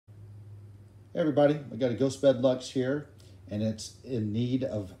Hey everybody, I got a Ghost Bed Luxe here and it's in need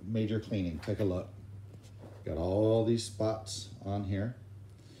of major cleaning. Take a look. Got all these spots on here.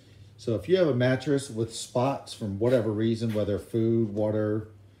 So if you have a mattress with spots from whatever reason, whether food, water,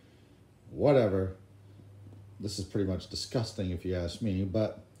 whatever, this is pretty much disgusting if you ask me,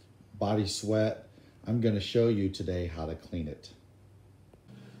 but body sweat, I'm going to show you today how to clean it.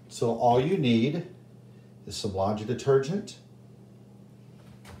 So all you need is some laundry detergent,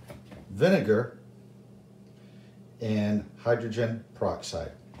 vinegar, and hydrogen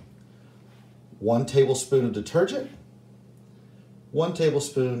peroxide. 1 tablespoon of detergent, 1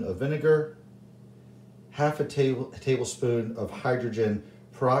 tablespoon of vinegar, half a tablespoon of hydrogen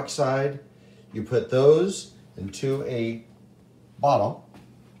peroxide. You put those into a bottle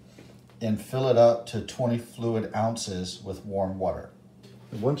and fill it up to 20 fluid ounces with warm water.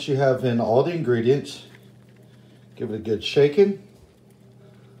 And once you have in all the ingredients, give it a good shaking.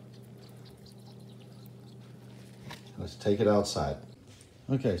 Let's take it outside.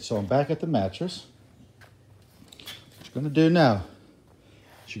 Okay, so I'm back at the mattress. What you're gonna do now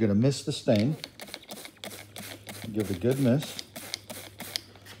is you're gonna mist the stain. Give it a good mist.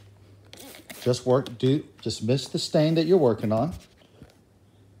 Just mist the stain that you're working on.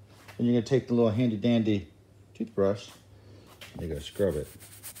 And you're gonna take the little handy dandy toothbrush and you're gonna scrub it.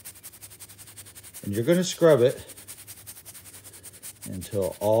 And you're gonna scrub it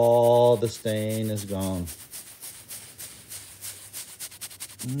until all the stain is gone.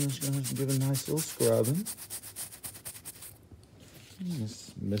 I'm just going to give it a nice little scrubbing.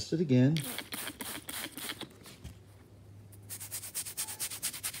 Just mist it again.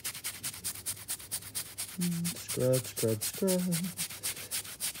 Scrub, scrub, scrub.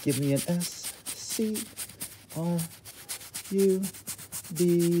 Give me an S-C-R-U-B.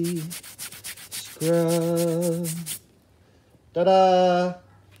 Scrub. Ta-da!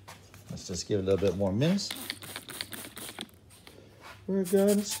 Let's just give it a little bit more mist. We're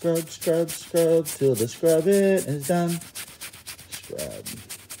gonna scrub, scrub, scrub till the scrubbing is done. Scrub.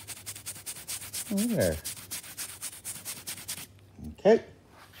 There. Okay.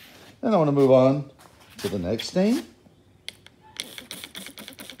 Then I want to move on to the next thing.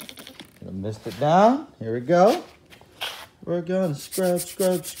 Gonna mist it down. Here we go. We're gonna scrub,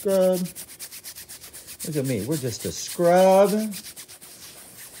 scrub, scrub. Look at me. We're just a scrub.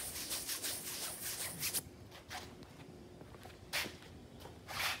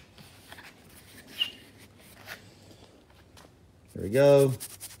 There we go,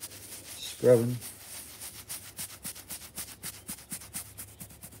 scrubbing.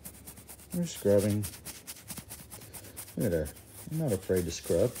 We're scrubbing. Look at her. I'm not afraid to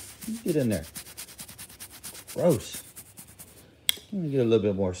scrub. Get in there. Gross. Let me get a little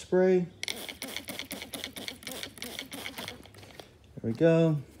bit more spray. There we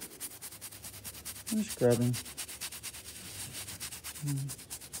go. We're scrubbing.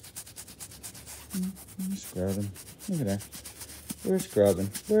 We're scrubbing. Look at that. We're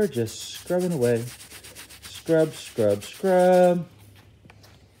scrubbing. We're just scrubbing away. Scrub, scrub, scrub.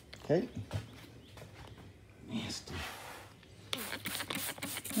 Okay. Nasty.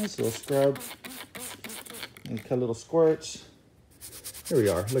 Nice little scrub. And cut little squirts. Here we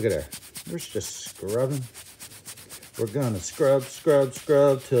are. Look at that. We're just scrubbing. We're gonna scrub, scrub,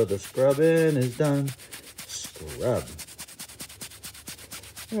 scrub till the scrubbing is done. Scrub.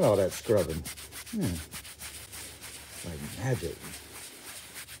 Look at all that scrubbing. Like magic.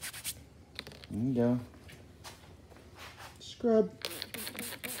 There you go. Scrub.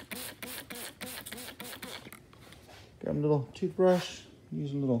 Grab a little toothbrush.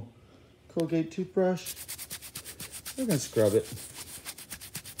 Use a little Colgate toothbrush. We're gonna scrub it.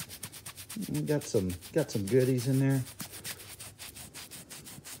 Got some goodies in there.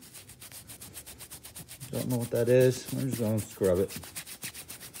 Don't know what that is. We're just gonna scrub it.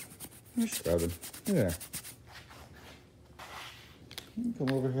 We're scrubbing. Look at that. Come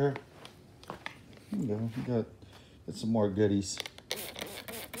over here. There you go. We got some more goodies.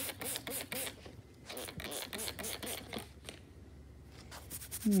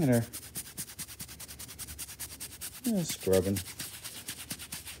 Look at her. Yeah, scrubbing.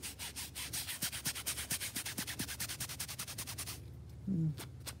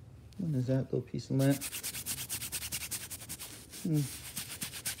 What is that little piece of lint?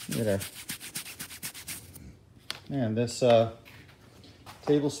 Look at that. Man, this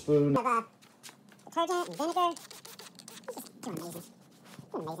tablespoon of detergent and vinegar. It's just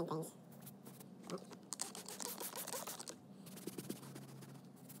two amazing things.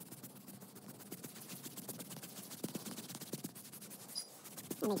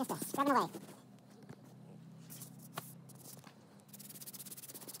 I mean, just scrubbing away.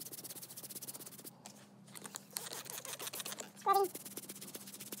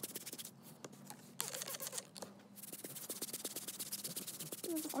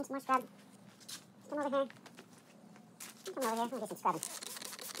 some more scrub. Come over here. Come over here. We'll do some scrubbing.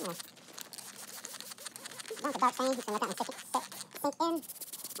 Yeah. Don't the dark stain. Just gonna let that one sink in. And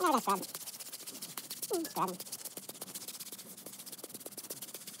now we're gonna scrub. Scrubbing. Scrub.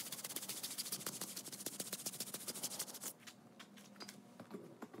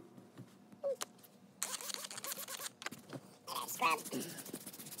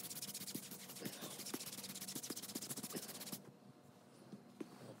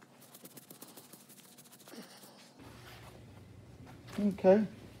 Okay.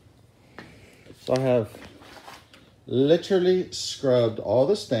 So I have literally scrubbed all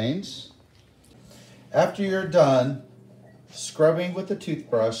the stains. After you're done scrubbing with the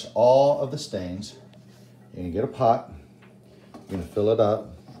toothbrush all of the stains, you're gonna get a pot, you're gonna fill it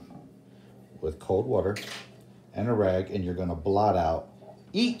up with cold water and a rag, and you're gonna blot out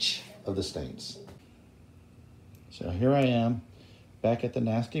each of the stains. So here I am back at the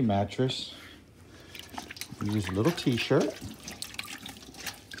nasty mattress. Use a little t-shirt,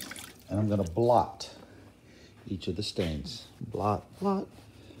 and I'm gonna blot each of the stains. Blot, blot,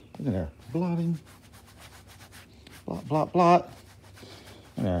 look at there, blotting. Blot, blot, blot.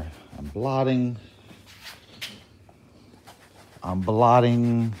 And there, I'm blotting. I'm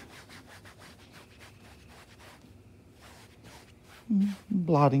blotting.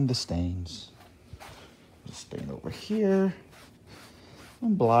 Blotting the stains. There's a stain over here.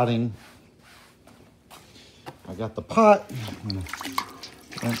 I'm blotting. I got the pot. I'm gonna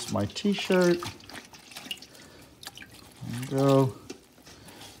rinse my t-shirt. There we go.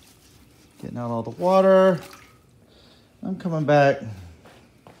 Getting out all the water. I'm coming back.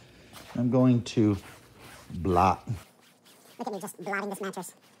 I'm going to blot. Look at me just blotting this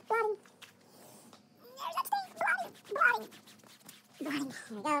mattress. Blotting. There's that stain. Blotting. Blotting. Blotting.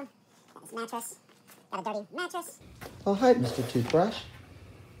 There we go. Got this mattress. Got a dirty mattress. Oh, hi, Mr. Toothbrush.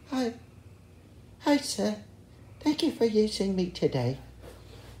 Hi. Hi, sir. Thank you for using me today.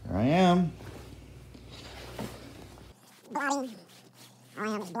 Here I am. Blotting. All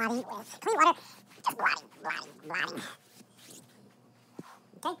I am is blotting with clean water. Just blotting, blotting, blotting.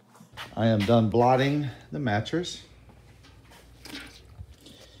 Okay. I am done blotting the mattress.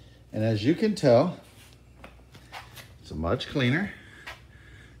 And as you can tell, it's much cleaner.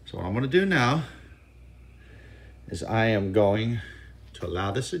 So what I'm gonna do now is I am going to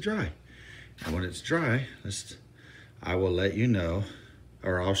allow this to dry. And when it's dry, I will let you know,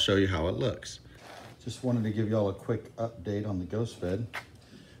 or I'll show you how it looks. Just wanted to give y'all a quick update on the ghost bed.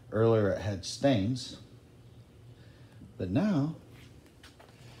 Earlier it had stains, but now,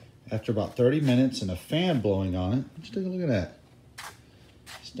 after about 30 minutes and a fan blowing on it, just take a look at that.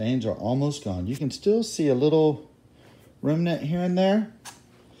 Stains are almost gone. You can still see a little remnant here and there,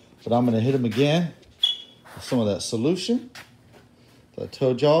 but I'm gonna hit them again with some of that solution. So I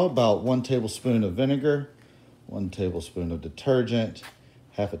told y'all about 1 tablespoon of vinegar, 1 tablespoon of detergent,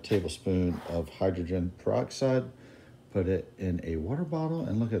 half a tablespoon of hydrogen peroxide. Put it in a water bottle,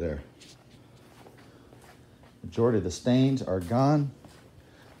 and look at there. Majority of the stains are gone.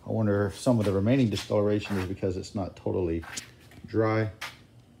 I wonder if some of the remaining discoloration is because it's not totally dry.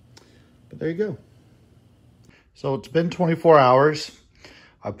 But there you go. So it's been 24 hours.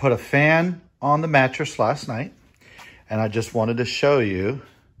 I put a fan on the mattress last night, and I just wanted to show you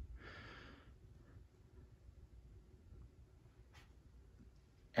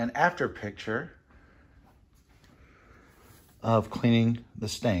an after picture of cleaning the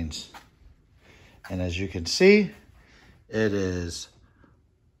stains. And as you can see, it is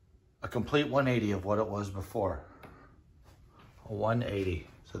a complete 180 of what it was before. A 180.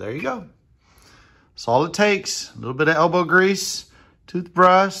 So there you go. That's all it takes. A little bit of elbow grease,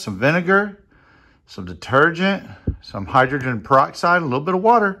 toothbrush, some vinegar, some detergent, some hydrogen peroxide, a little bit of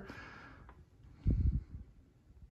water.